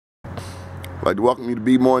I'd like to welcome you to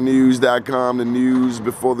BeMoreNews.com, the news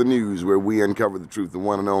before the news, where we uncover the truth. The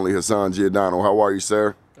one and only Hassan Giordano. How are you,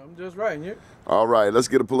 sir? I'm just right, and you? All right, let's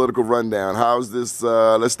get a political rundown. How's this,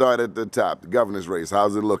 let's start at the top, the governor's race.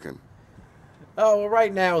 How's it looking? Oh, well,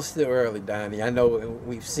 right now it's still early, Donnie. I know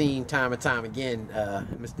we've seen time and time again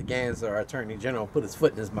Mr. Gansler, our Attorney General, put his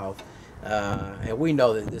foot in his mouth. And we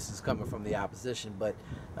know that this is coming from the opposition, but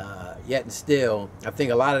yet and still, I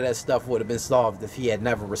think a lot of that stuff would have been solved if he had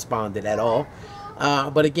never responded at all.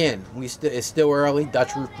 But again, it's still early.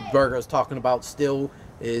 Dutch Rutherford is talking about still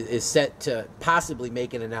is set to possibly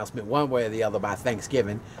make an announcement one way or the other by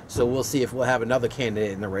Thanksgiving. So we'll see if we'll have another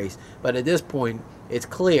candidate in the race. But at this point, it's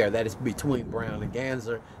clear that it's between Brown and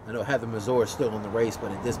Gansler. I know Heather Mazur is still in the race,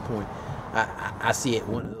 but at this point, I see it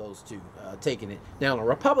one of those two taking it. Now, on the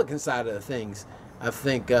Republican side of the things, I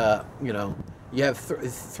think, you know, you have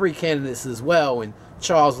three candidates as well, and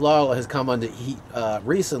Charles Lawler has come under heat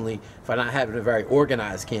recently for not having a very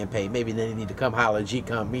organized campaign. Maybe they need to come holler at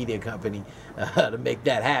GCOMM Media Company to make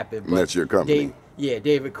that happen. But that's your company.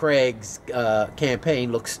 David Craig's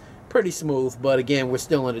campaign looks pretty smooth, but again, we're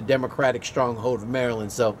still in a Democratic stronghold of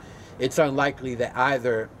Maryland, so it's unlikely that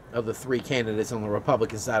either of the three candidates on the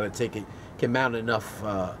Republican side of the ticket can mount enough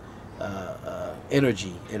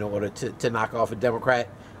energy in order to knock off a Democrat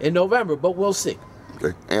in November, but we'll see.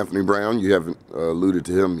 Okay, Anthony Brown, you haven't alluded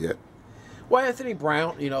to him yet. Well, Anthony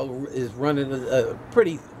Brown, you know, is running a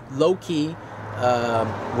pretty low-key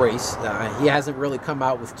race. He hasn't really come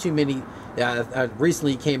out with too many.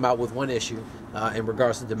 Recently, he came out with one issue in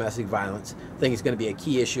regards to domestic violence. I think it's going to be a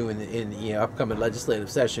key issue in the upcoming legislative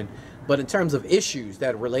session. But in terms of issues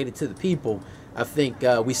that are related to the people, I think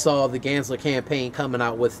we saw the Gansler campaign coming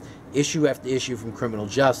out with issue after issue, from criminal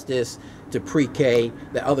justice to pre-K,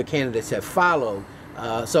 that other candidates have followed.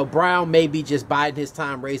 So Brown may be just biding his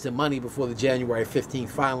time raising money before the January 15th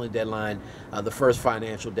filing deadline, the first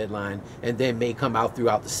financial deadline, and then may come out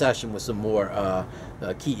throughout the session with some more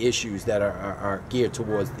key issues that are geared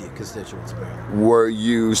towards the constituents. Were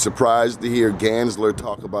you surprised to hear Gansler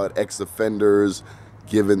talk about ex-offenders,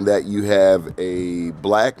 given that you have a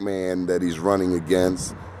black man that he's running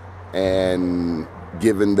against, and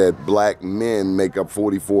given that black men make up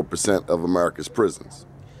 44% of America's prisons?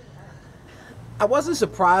 I wasn't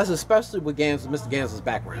surprised, especially with Mr. Gansler's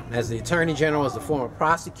background. As the Attorney General, as a former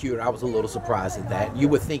prosecutor, I was a little surprised at that. You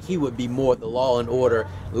would think he would be more the law and order,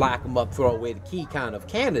 lock him up, throw away the key kind of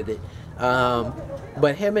candidate.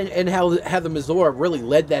 But him and Heather Mazur really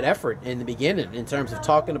led that effort in the beginning in terms of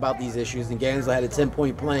talking about these issues. And Gansler had a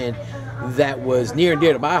 10-point plan that was near and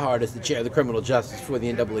dear to my heart as the chair of the criminal justice for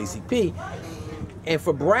the NAACP. And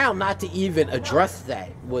for Brown not to even address that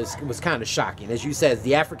was kind of shocking. As you said,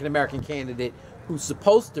 the African-American candidate who's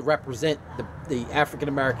supposed to represent the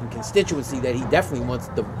African-American constituency that he definitely wants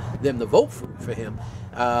them to vote for him,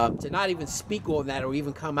 to not even speak on that or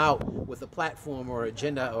even come out with a platform or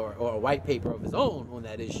agenda or a white paper of his own on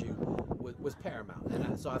that issue was paramount.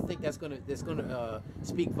 And so I think that's going to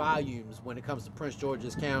speak volumes when it comes to Prince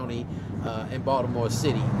George's County and Baltimore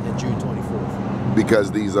City on June 24th.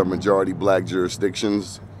 Because these are majority black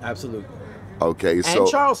jurisdictions? Absolutely. Okay, so...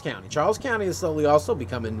 And Charles County. Charles County is slowly also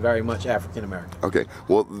becoming very much African-American. Okay,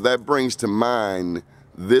 well, that brings to mind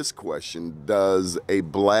this question. Does a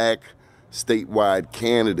black statewide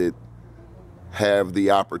candidate have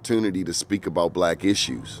the opportunity to speak about black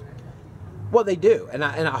issues? Well, they do, and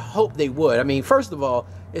I hope they would. I mean, first of all,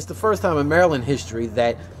 it's the first time in Maryland history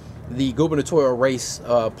that the gubernatorial race,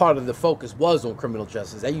 part of the focus was on criminal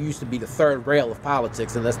justice. That used to be the third rail of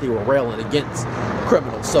politics unless they were railing against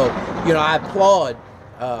criminals. So, you know, I applaud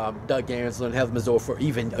Doug Gansler and Heather Mazur for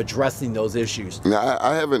even addressing those issues. Now,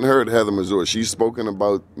 I haven't heard Heather Mazur. She's spoken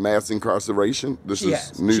about mass incarceration. This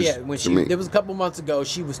is news to me. There was a couple months ago,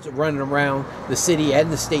 she was running around the city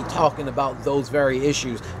and the state talking about those very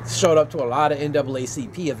issues. Showed up to a lot of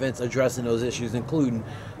NAACP events addressing those issues, including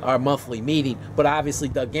our monthly meeting. But obviously,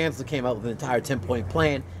 Doug Gansler came out with an entire 10-point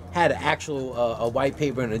plan, had an actual a white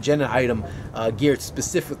paper and agenda item geared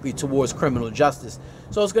specifically towards criminal justice.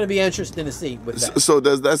 So it's going to be interesting to see with that. So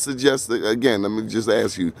does that suggest, that, again, let me just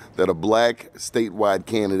ask you, that a black statewide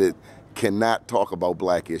candidate cannot talk about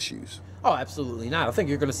black issues? Oh, absolutely not. I think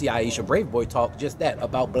you're going to see Aisha Braveboy talk just that,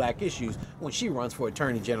 about black issues, when she runs for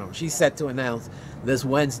Attorney General. She's set to announce this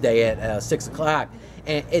Wednesday at 6 o'clock.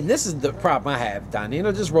 And this is the problem I have, Donnie, and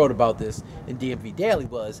I just wrote about this in DMV Daily,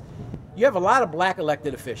 was you have a lot of black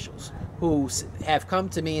elected officials who have come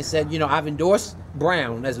to me and said, you know, I've endorsed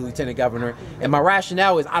Brown as a lieutenant governor, and my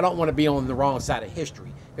rationale is I don't want to be on the wrong side of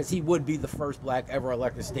history. because he would be the first black ever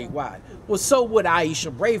elected statewide. Well, so would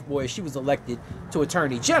Aisha Braveboy. She was elected to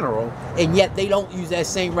Attorney General, and yet they don't use that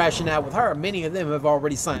same rationale with her. Many of them have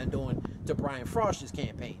already signed on to Brian Frost's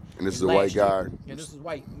campaign. And this is a white guy. And this is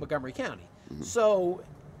white Montgomery County. So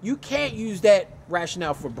you can't use that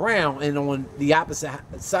rationale for Brown, and on the opposite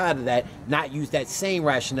side of that, not use that same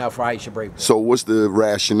rationale for Aisha Braveboy. So what's the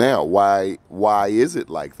rationale? Why is it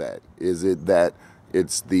like that? Is it that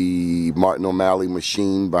it's the Martin O'Malley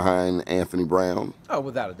machine behind Anthony Brown? Oh,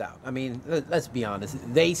 without a doubt. I mean, let's be honest.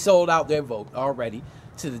 They sold out their vote already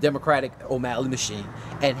to the Democratic O'Malley machine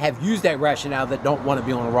and have used that rationale that don't want to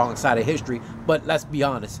be on the wrong side of history. But let's be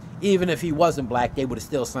honest, even if he wasn't black, they would have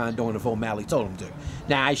still signed on if O'Malley told them to.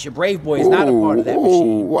 Now, Aisha Braveboy is not a part of that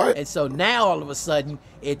machine. What? And so now all of a sudden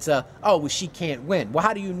it's oh, well, she can't win. Well,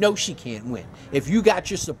 how do you know she can't win? If you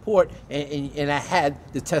got your support and I had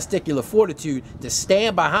the testicular fortitude to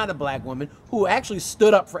stand behind a black woman who actually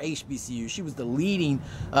stood up for HBCU. She was the leading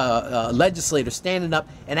legislator standing up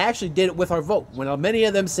and actually did it with her vote. When many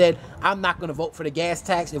of them said, I'm not going to vote for the gas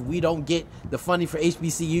tax if we don't get the funding for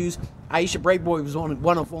HBCUs, Aisha Braveboy was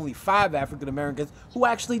one of only 5 African Americans who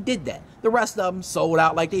actually did that. The rest of them sold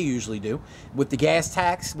out like they usually do, with the gas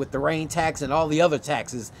tax, with the rain tax, and all the other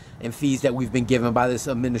taxes and fees that we've been given by this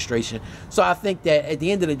administration. So I think that at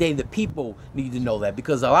the end of the day, the people need to know that,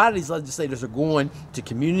 because a lot of these legislators are going to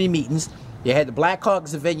community meetings. They had the Black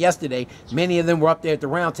Caucus event yesterday. Many of them were up there at the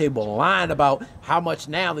round table lying about how much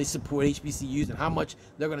now they support HBCUs and how much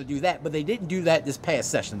they're going to do that. But they didn't do that this past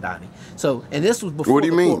session, Donnie. So, and this was before the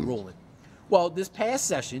court ruling. Well, this past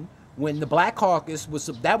session, when the Black Caucus was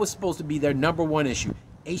supposed to be their #1 issue,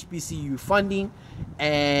 HBCU funding,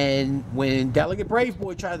 and when Delegate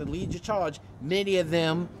Braveboy tried to lead the charge, many of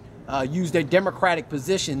them use their Democratic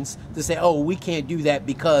positions to say, oh, we can't do that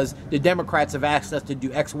because the Democrats have asked us to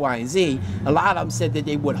do X, Y, and Z. A lot of them said that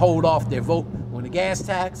they would hold off their vote on the gas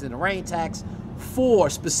tax and the rain tax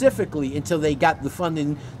specifically until they got the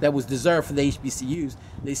funding that was deserved for the HBCUs.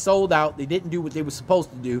 They sold out. They didn't do what they were supposed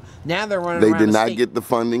to do. Now they're running around the state. They did not get the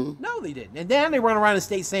funding? No, they didn't. And then they run around the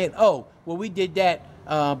state saying, oh, well, we did that,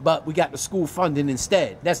 but we got the school funding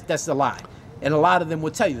instead. That's a lie. And a lot of them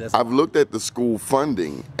will tell you that. I've looked at the school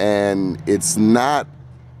funding, and it's not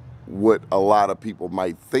what a lot of people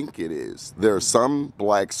might think it is. There are some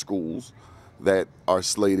black schools that are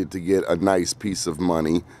slated to get a nice piece of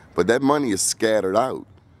money, but that money is scattered out.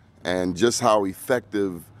 And just how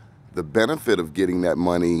effective the benefit of getting that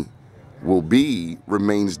money will be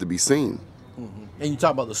remains to be seen. Mm-hmm. And you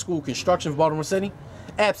talk about the school construction of Baltimore City?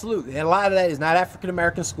 Absolutely. And a lot of that is not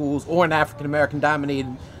African-American schools or in African-American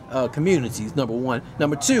dominated communities, #1.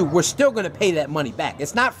 #2, we're still going to pay that money back.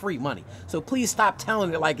 It's not free money. So please stop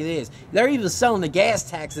telling it like it is. They're even selling the gas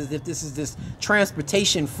taxes if this is this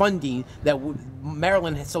transportation funding that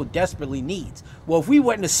Maryland so desperately needs. Well, if we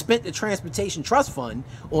wouldn't have spent the transportation trust fund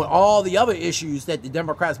on all the other issues that the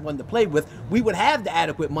Democrats wanted to play with, we would have the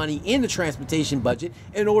adequate money in the transportation budget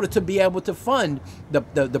in order to be able to fund the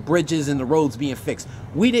bridges and the roads being fixed.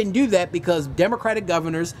 We didn't do that because Democratic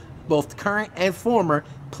governors, both current and former,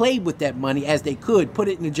 played with that money as they could, put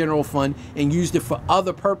it in the general fund and used it for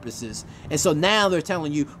other purposes. And so now they're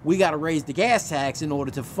telling you we got to raise the gas tax in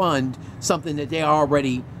order to fund something that they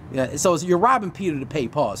already so you're robbing Peter to pay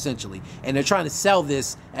Paul, essentially. And they're trying to sell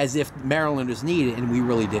this as if Marylanders need it, and we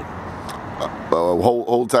really didn't.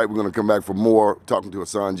 Hold tight. We're going to come back for more, talking to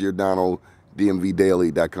Hassan Giordano,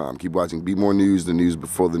 DMVDaily.com. Keep watching Be More News, the news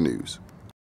before the news.